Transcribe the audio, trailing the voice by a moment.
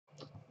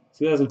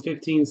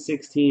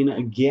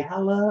2015-16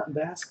 Gala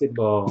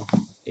basketball.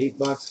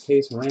 8-box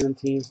case, random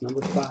teams,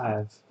 number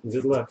 5.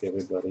 Good luck,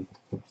 everybody.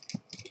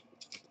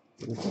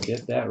 Let's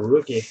get that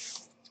rookie.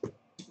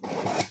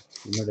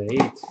 Number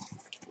 8.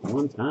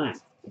 One time.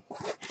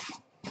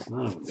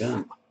 Son of a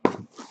gun.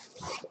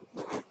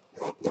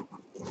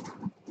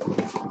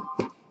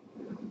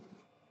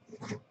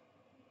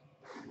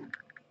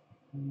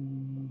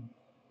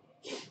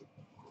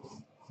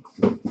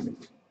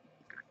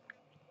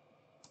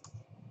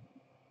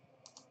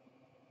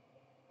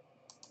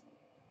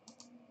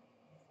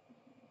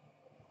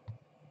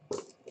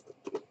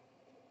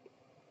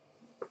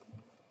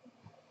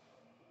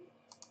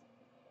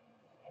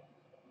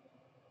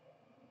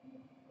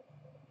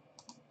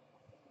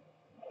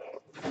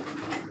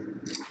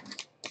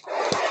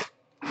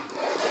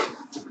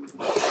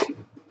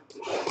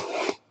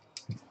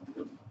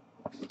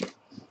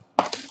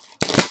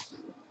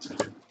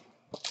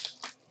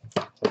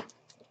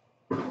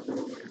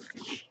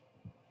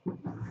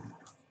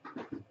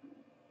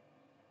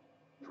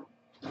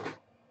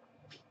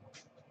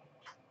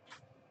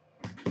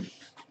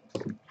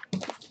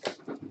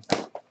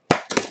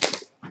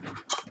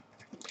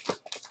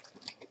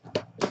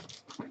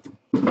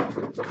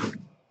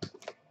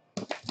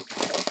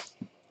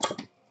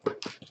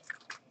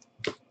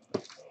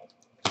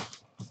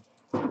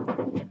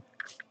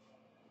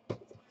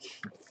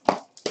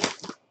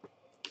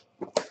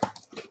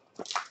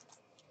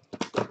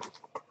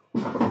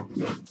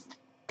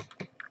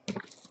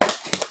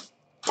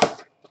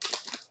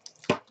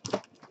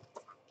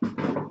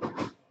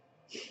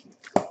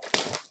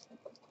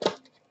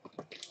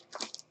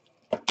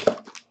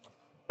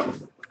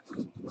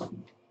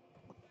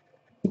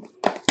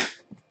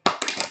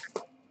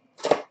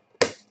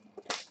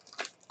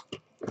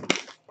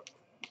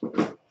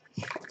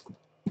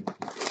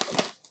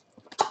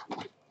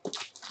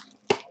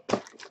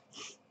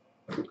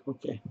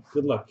 Okay,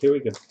 good luck. Here we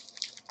go.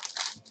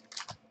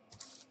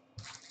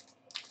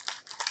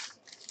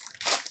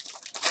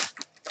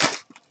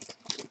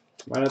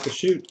 Right out the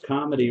chute,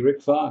 comedy,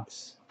 Rick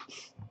Fox.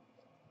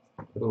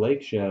 For the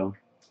Lake Show.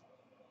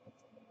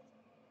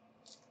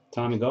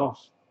 Tommy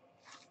Golf.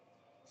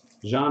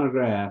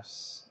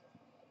 Genregraphs.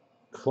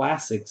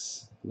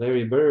 Classics,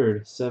 Larry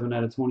Bird, 7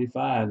 out of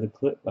 25. The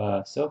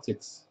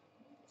Celtics.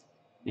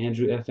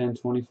 Andrew FN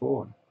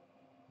 24.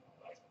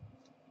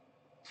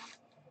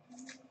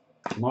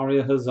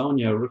 Mario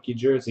Hezonja, rookie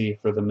jersey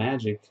for the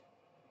Magic.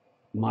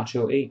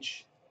 Macho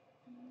H.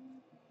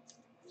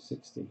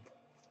 60.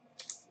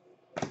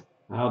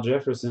 Al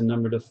Jefferson,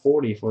 number to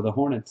 40 for the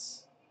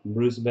Hornets.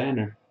 Bruce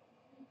Banner.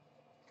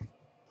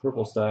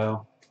 Purple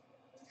style.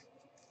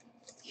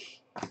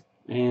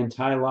 And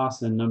Ty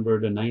Lawson,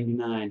 number to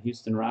 99,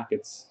 Houston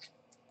Rockets.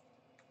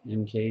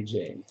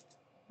 MKJ.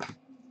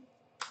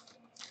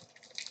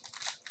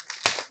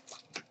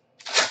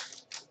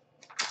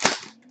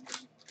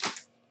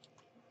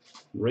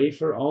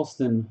 Rafer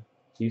Alston,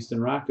 Houston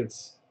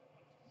Rockets.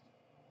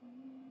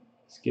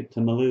 Skip to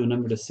Malou,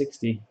 number to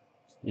 60,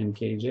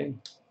 MKJ.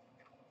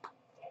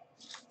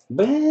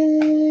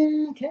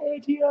 Bang!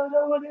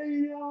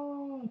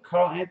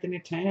 Carl Anthony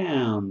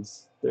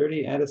Towns,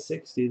 30 out of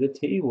 60, the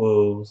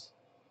T-Wolves.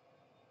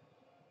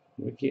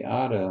 Ricky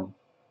Otto,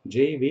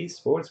 JV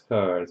Sports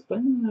Cards.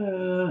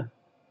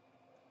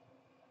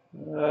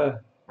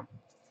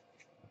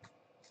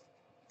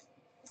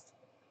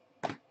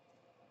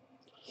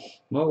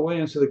 Mo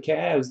Williams for the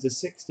Cavs, to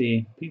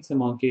 60, Pizza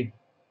Monkey.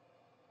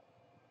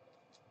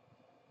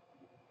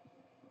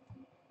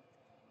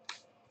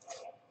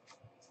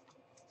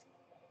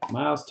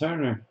 Miles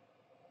Turner,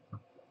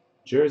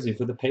 jersey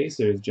for the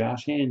Pacers,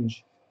 Josh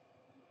Hinge.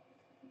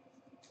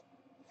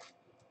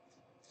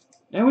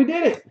 And we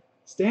did it!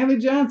 Stanley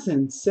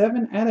Johnson,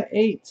 7 out of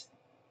 8.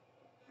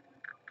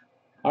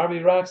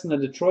 RB Rocks and the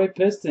Detroit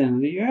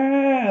Pistons.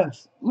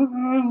 Yes!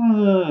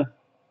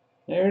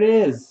 There it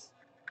is.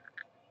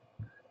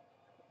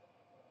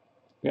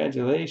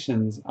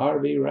 Congratulations,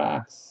 RB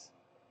Rocks.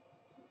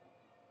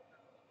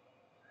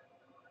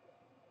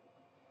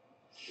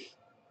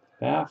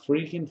 About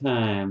freaking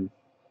time.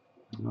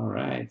 All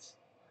right.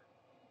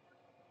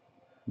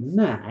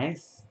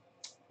 Nice.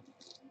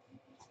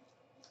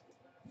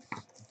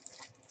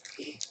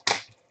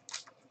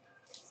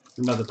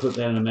 I'm about to put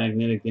that in a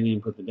magnetic. Didn't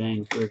even put the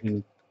dang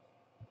freaking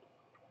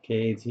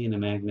KAT in a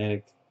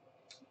magnetic.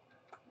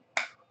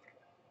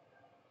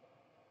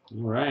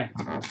 All right.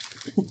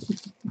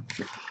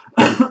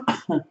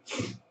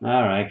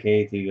 All right,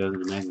 KAT goes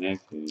in the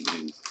magnetic.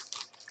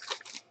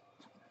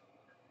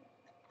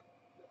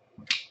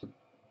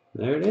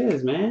 There it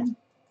is, man.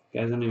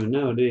 You guys don't even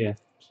know, do you?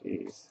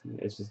 Jeez, you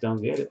guys just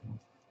don't get it.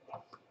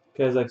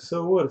 You guys like,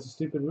 so what? It's a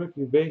stupid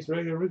rookie base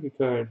regular rookie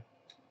card.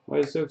 Why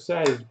are you so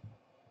excited?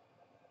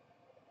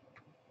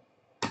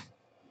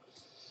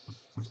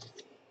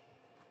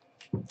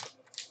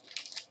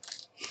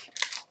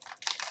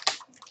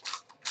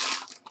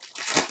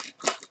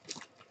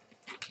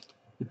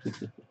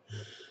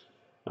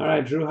 All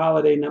right, Drew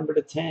Holiday, number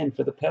to 10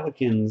 for the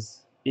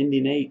Pelicans. Indy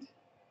Nate.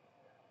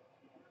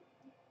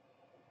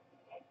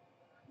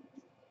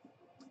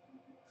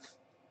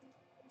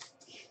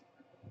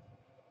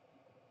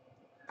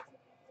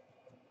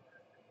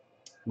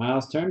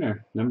 Miles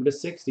Turner, number to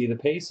 60, the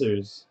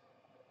Pacers.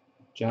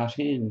 Josh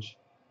Hinge.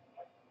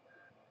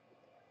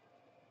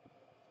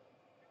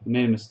 I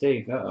made a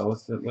mistake. Uh-oh,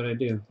 what did I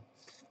do?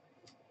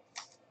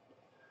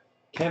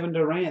 Kevin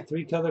Durant,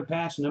 3-color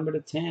patch, number to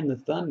 10, the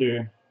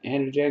Thunder.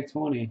 Andrew Jack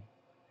 20.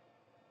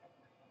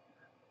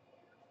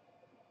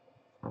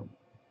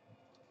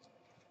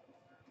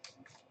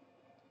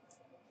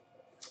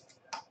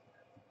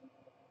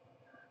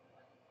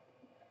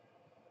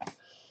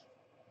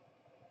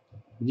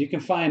 You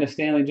can find a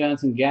Stanley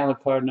Johnson Gala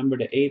card number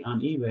to 8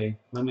 on eBay.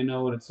 Let me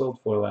know what it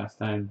sold for last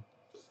time.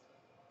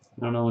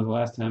 I don't know when the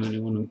last time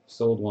anyone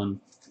sold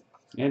one.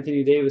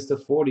 Anthony Davis to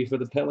 40 for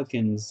the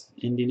Pelicans.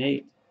 Indy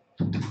Nate.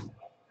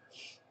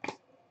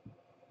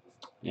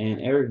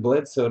 And Eric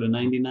Bledsoe to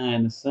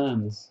 99, the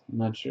Suns. I'm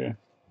not sure.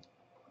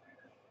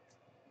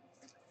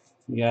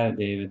 You got it,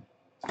 David.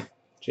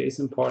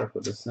 Jason Park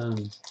with the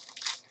Suns.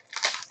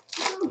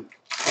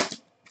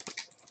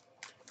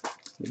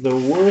 The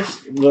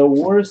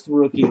worst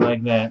rookie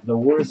like that, the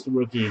worst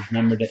rookie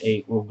number to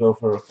 8 will go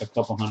for a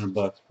couple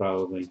 $100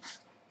 probably.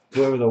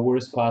 Whoever the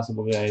worst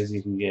possible guys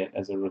you can get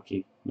as a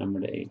rookie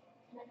number to 8.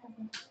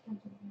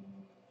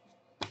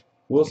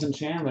 Wilson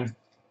Chandler.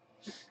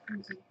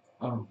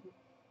 Oh.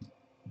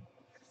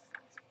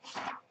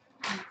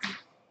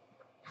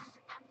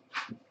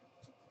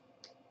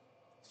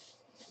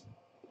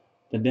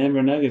 The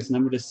Denver Nuggets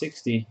number to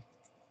 60.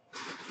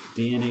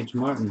 D.N.H.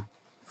 Martin.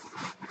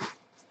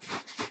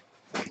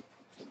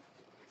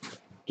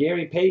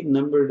 Gary Payton,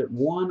 numbered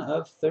 1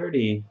 of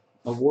 30.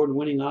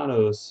 Award-winning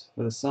autos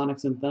for the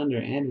Sonics and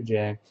Thunder. Andrew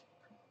Jack.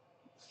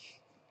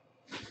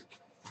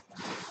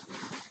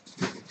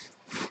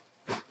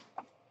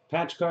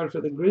 Patch card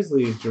for the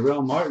Grizzlies.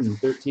 Jarrell Martin,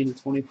 13 to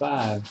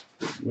 25.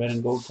 Red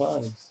and gold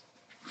cards.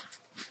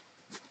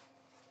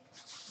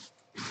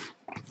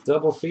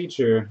 Double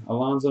feature.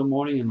 Alonzo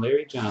Mourning and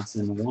Larry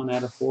Johnson. 1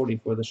 out of 40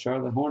 for the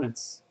Charlotte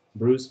Hornets.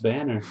 Bruce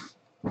Banner.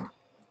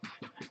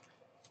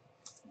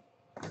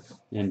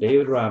 And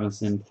David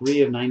Robinson,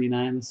 3 of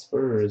 99, the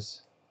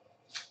Spurs.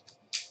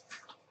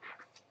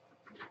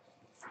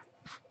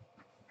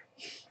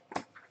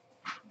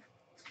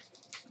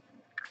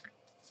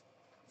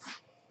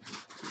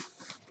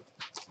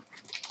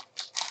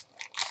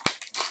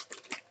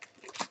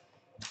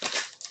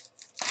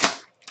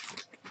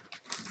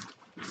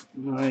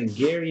 All right,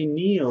 Gary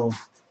Neal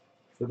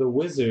for the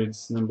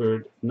Wizards,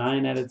 numbered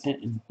 9 out of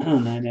 10.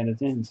 9 out of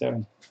 10,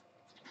 sorry.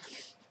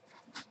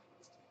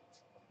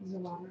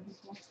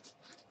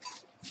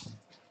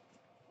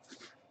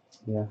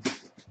 Yeah.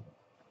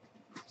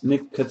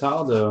 Nick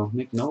Cataldo,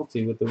 Nick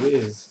Nolte with the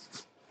Wiz.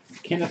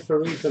 Kenneth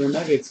Faried for the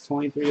Nuggets,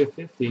 23 of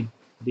 50.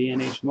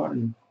 D.N.H.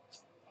 Martin.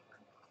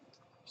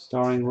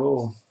 Starring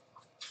role.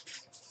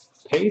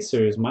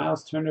 Pacers,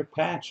 Miles Turner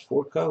patch,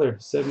 4-color,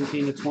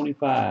 17 to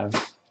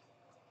 25.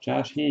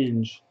 Josh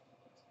Hinge.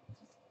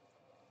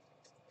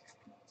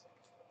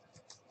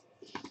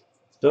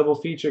 Double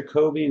feature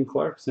Kobe and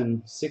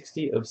Clarkson,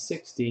 60 of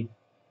 60.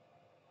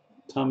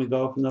 Tommy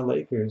Golf and the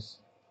Lakers.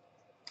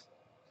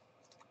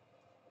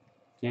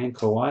 And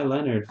Kawhi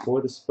Leonard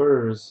for the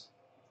Spurs.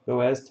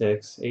 Go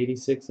Aztecs,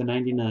 86 to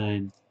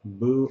 99.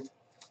 Boone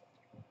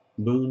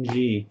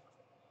G.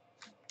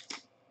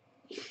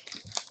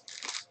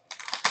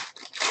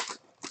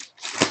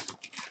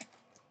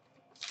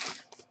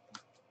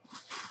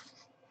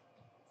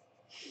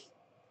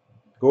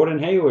 Gordon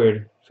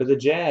Hayward for the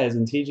Jazz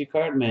and TG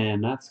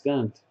Cardman. Not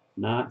skunked.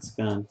 Not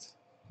skunked.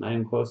 Not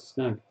even close to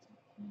skunked.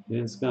 He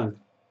didn't skunk.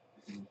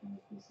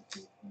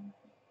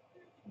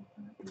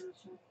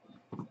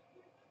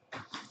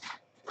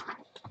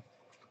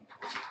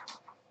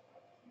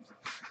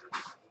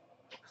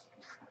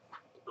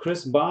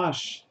 Chris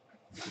Bosh.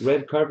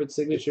 Red carpet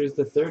signatures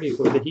to 30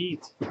 for the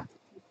Heat.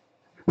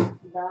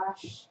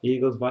 Bosh.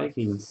 Eagles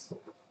Vikings.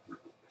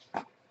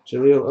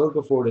 Jahlil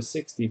Okafor to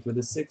 60 for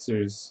the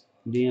Sixers.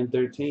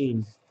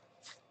 DN13.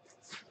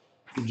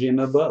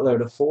 Jimmy Butler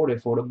to 40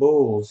 for the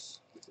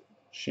Bulls.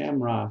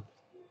 Shamrock.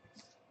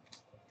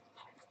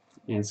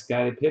 And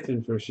Scottie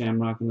Pippen for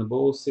Shamrock and the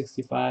Bulls,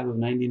 65 of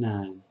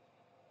 99.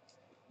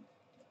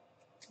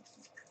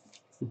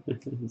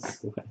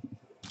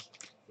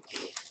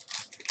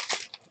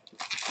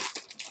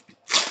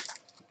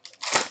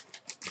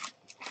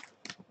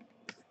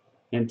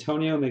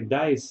 Antonio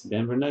McDyess,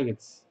 Denver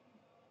Nuggets,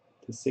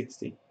 to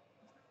 60.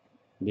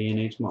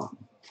 D.N.H. Martin.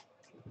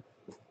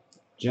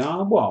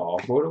 John Wall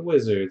for the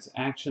Wizards,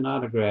 action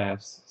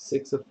autographs,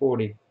 6 of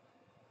 40.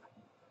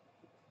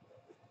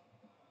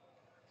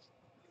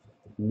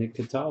 Nick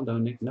Cataldo,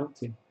 Nick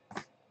Nolte.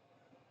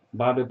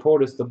 Bobby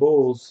Portis, the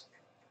Bulls,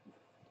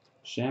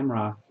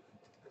 Shamrock,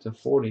 to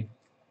 40.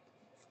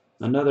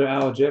 Another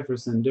Al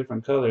Jefferson,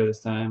 different color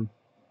this time.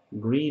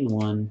 Green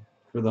one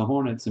for the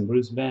Hornets and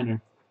Bruce Banner.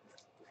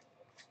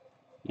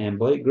 And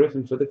Blake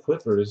Griffin for the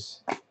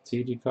Clippers.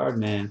 TG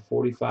Cardman,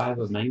 45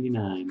 of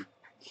 99.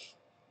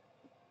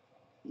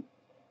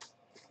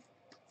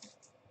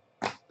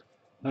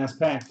 Last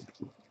pack.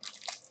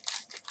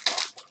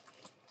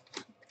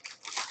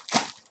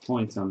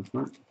 Points on the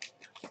front.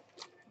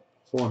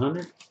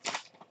 400.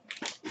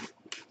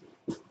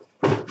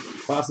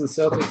 Boston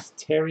Celtics,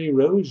 Terry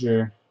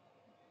Rozier.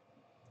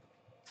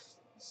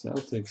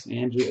 Celtics,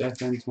 Andrew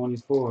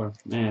FN24.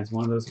 Man, it's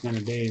one of those kind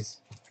of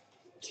days.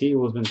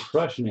 T-Will's been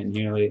crushing it in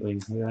here lately.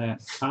 Look at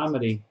that.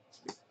 Comedy.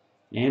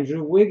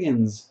 Andrew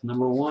Wiggins,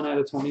 number 1 out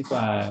of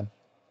 25.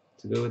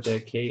 To go with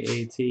that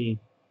KAT.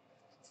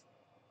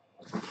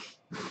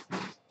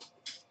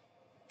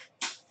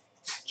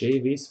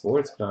 JV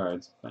Sports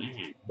Cards.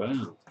 Bang,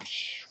 boom.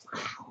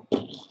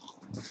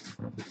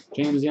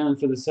 James Young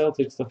for the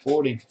Celtics, to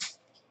 40.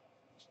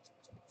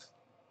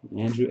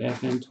 Andrew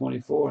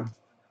FN24.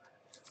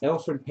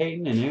 Elfrid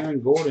Payton and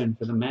Aaron Gordon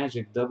for the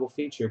Magic, double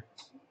feature.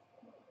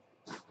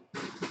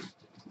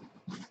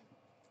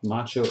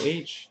 Macho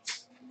H.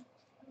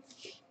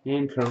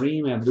 And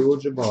Kareem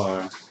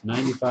Abdul-Jabbar,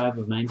 95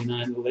 of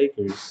 99, the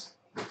Lakers.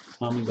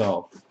 Tommy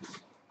Golf.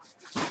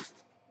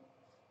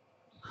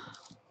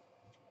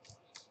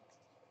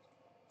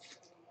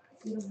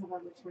 You don't have our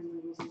return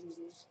labels on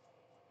these.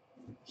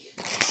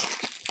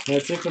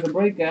 That's it for the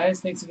break,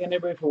 guys. Thanks again,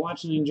 everybody, for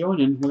watching and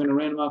joining. We're going to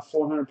random off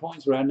 400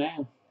 points right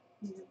now.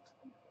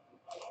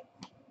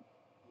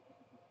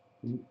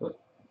 Input.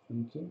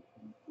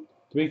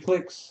 3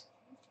 clicks.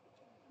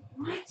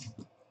 What?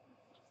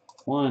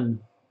 1,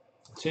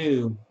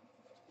 2,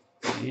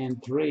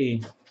 and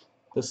 3.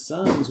 The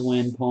Suns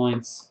win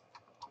points.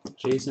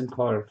 Jason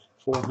Park,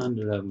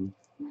 400 of them.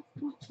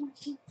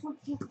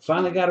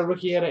 Finally got a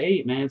rookie out of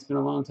 8, man. It's been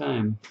a long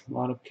time. A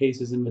lot of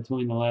cases in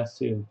between the last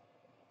 2.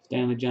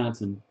 Stanley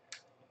Johnson,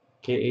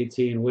 KAT,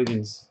 and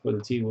Wiggins for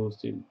the T-Wolves,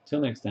 too.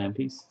 Till next time.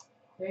 Peace.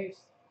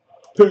 Peace.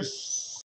 Peace.